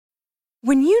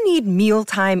When you need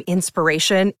mealtime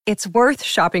inspiration, it's worth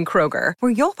shopping Kroger,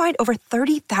 where you'll find over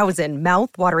 30,000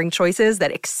 mouth-watering choices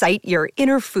that excite your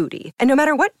inner foodie. And no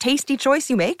matter what tasty choice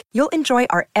you make, you'll enjoy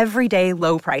our everyday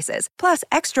low prices, plus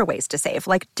extra ways to save,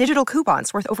 like digital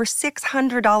coupons worth over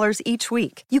 $600 each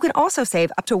week. You can also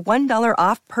save up to $1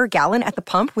 off per gallon at the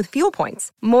pump with fuel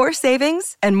points. More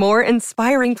savings and more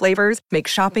inspiring flavors make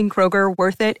shopping Kroger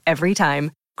worth it every time.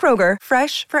 Kroger,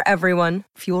 fresh for everyone.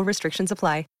 Fuel restrictions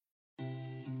apply.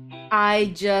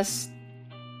 I just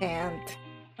can't.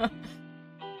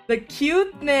 The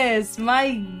cuteness,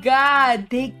 my God,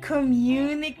 they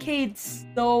communicate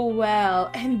so well,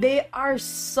 and they are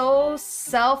so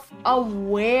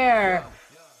self-aware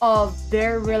of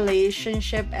their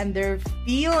relationship and their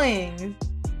feelings.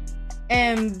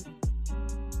 And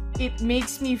it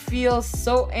makes me feel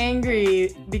so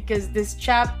angry because this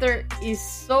chapter is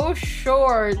so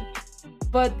short,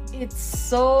 but it's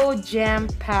so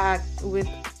jam-packed with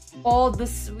all the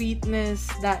sweetness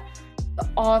that the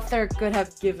author could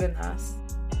have given us.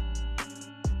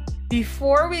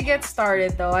 Before we get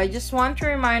started though, I just want to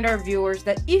remind our viewers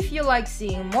that if you like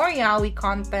seeing more yaoi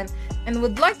content and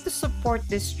would like to support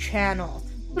this channel,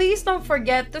 please don't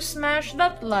forget to smash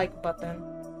that like button.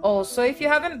 Also, if you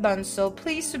haven't done so,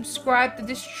 please subscribe to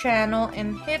this channel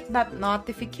and hit that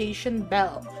notification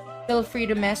bell. Feel free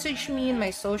to message me in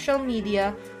my social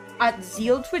media at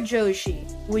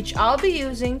ZealedFujoshi, which I'll be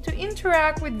using to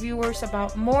interact with viewers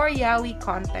about more yaoi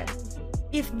content.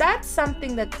 If that's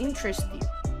something that interests you,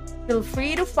 feel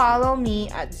free to follow me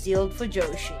at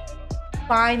ZealedFujoshi.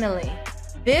 Finally,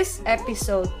 this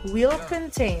episode will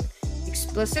contain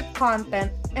explicit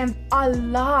content and a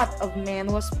lot of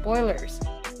manhwa spoilers.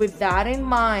 With that in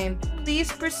mind,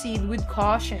 please proceed with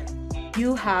caution.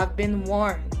 You have been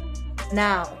warned.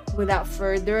 Now, without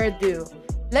further ado,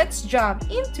 let's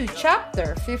jump into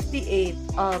chapter 58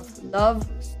 of Love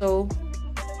So.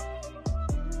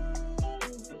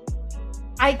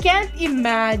 I can't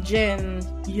imagine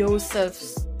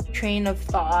Yosef's train of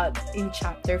thought in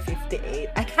chapter 58.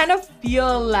 I kind of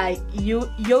feel like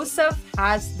Yosef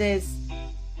has this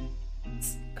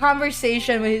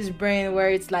conversation with his brain where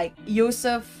it's like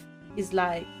Yosef is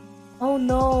like, oh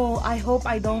no, I hope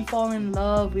I don't fall in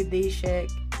love with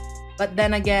Daeshik. But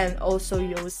then again, also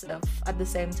Yosef at the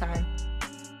same time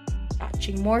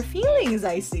catching more feelings,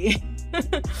 I see.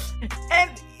 And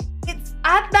it's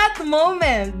at that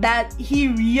moment that he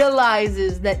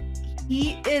realizes that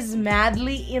he is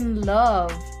madly in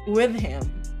love with him.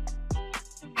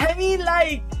 I mean,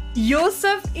 like,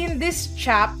 Yosef in this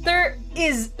chapter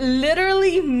is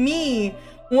literally me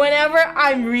whenever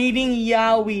I'm reading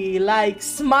yaoi, like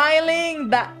smiling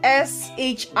the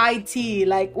SHIT,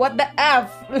 like what the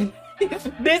F?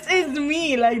 This is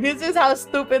me, like this is how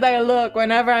stupid I look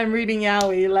whenever I'm reading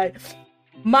yaoi. Like,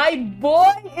 my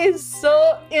boy is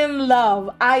so in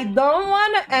love. I don't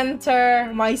want to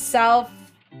enter myself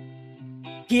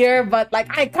here, but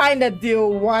like I kind of do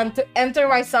want to enter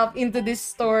myself into this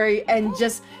story and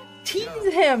just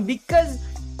tease him because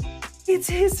it's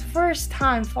his first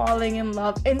time falling in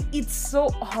love and it's so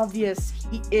obvious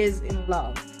he is in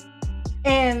love.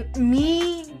 And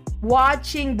me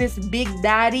watching this big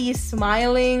daddy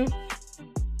smiling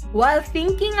while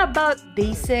thinking about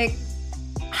Daeshik,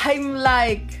 I'm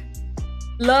like,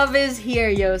 love is here,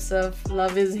 Yosef.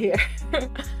 Love is here.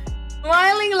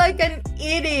 Smiling like an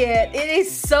idiot. It is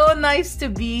so nice to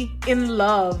be in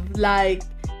love. Like,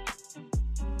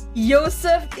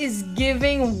 Yosef is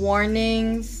giving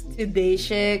warnings to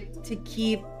Daeshik to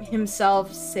keep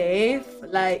himself safe.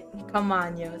 Like, come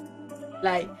on, Yosef.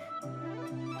 Like,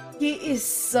 he is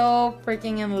so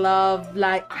freaking in love.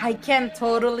 Like, I can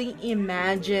totally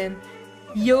imagine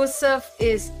Yosef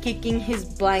is kicking his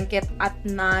blanket at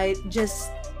night,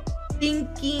 just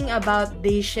thinking about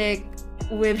Daeshik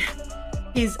with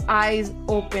his eyes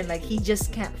open, like he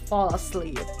just can't fall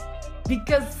asleep.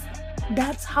 Because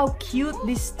that's how cute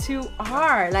these two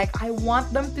are. Like, I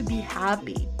want them to be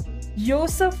happy.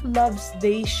 Yosef loves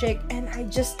Daeshik and I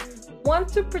just want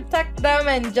to protect them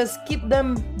and just keep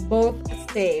them both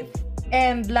safe.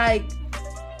 And like,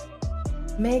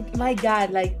 my God,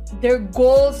 like their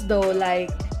goals though,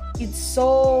 like it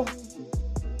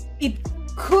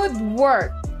could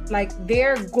work. Like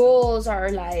their goals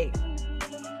are like,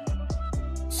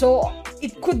 so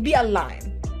it could be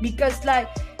aligned because like,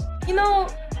 you know,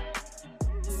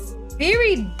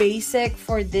 very basic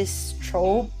for this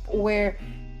trope where,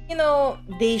 you know,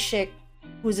 Daeshik,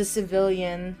 who's a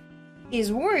civilian,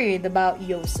 is worried about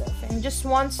Yosef and just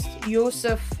wants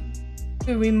Yosef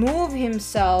to remove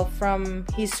himself from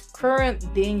his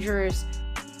current dangerous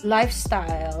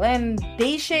lifestyle. And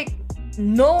Daeshik,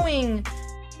 knowing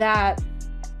that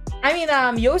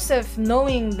Yosef,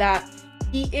 knowing that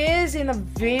he is in a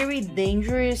very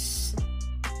dangerous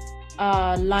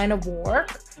line of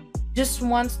work, just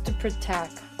wants to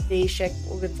protect Deshek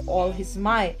with all his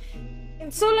might.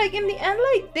 And so, like, in the end,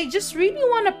 like, they just really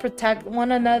want to protect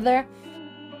one another,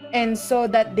 and so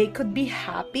that they could be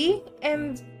happy.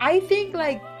 And I think,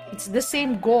 like, it's the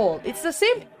same goal. It's the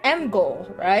same end goal,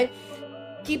 right?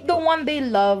 Keep the one they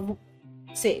love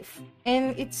safe.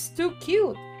 And it's too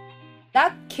cute.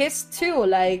 That kiss too,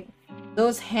 like,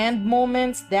 those hand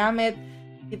moments, damn it.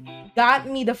 It got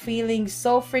me the feeling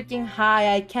so freaking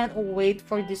high. I can't wait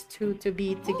for these two to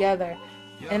be together.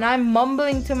 And I'm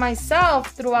mumbling to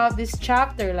myself throughout this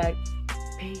chapter, like,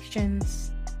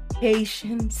 patience,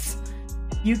 patience.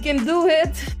 You can do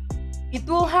it. It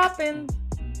will happen.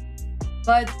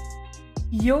 But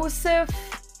Yosef,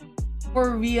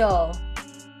 for real,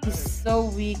 is so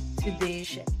weak to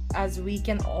Deshek, as we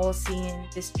can all see in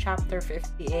this chapter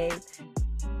 58.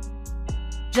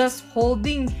 Just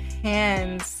holding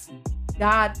hands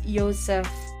got Yosef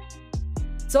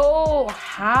so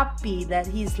happy that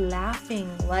he's laughing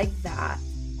like that.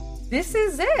 This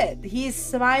is it. He's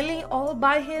smiling all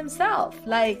by himself.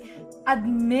 Like,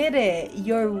 admit it.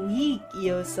 You're weak,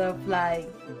 Yosef. Like,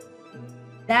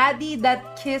 Daddy,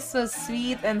 that kiss was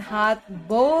sweet and hot.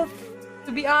 Both,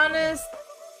 to be honest.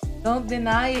 Don't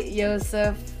deny it,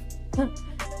 Yosef.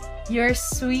 Your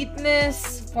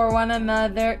sweetness for one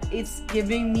another, it's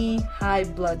giving me high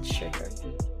blood sugar.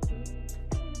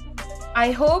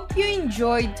 I hope you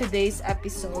enjoyed today's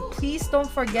episode. Please don't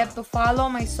forget to follow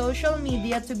my social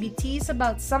media to be teased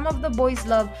about some of the boys'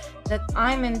 love that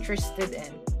I'm interested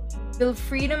in. Feel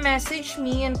free to message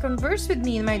me and converse with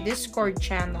me in my Discord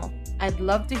channel. I'd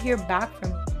love to hear back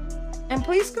from you. And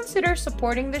please consider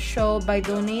supporting the show by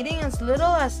donating as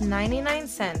little as 99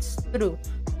 cents through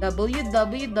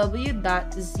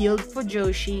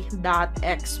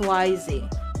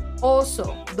www.zieldfujoshi.xyz.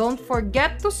 Also, don't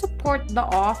forget to support the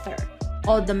author.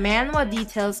 All the manhwa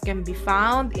details can be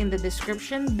found in the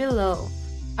description below.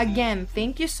 Again,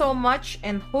 thank you so much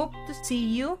and hope to see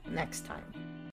you next time.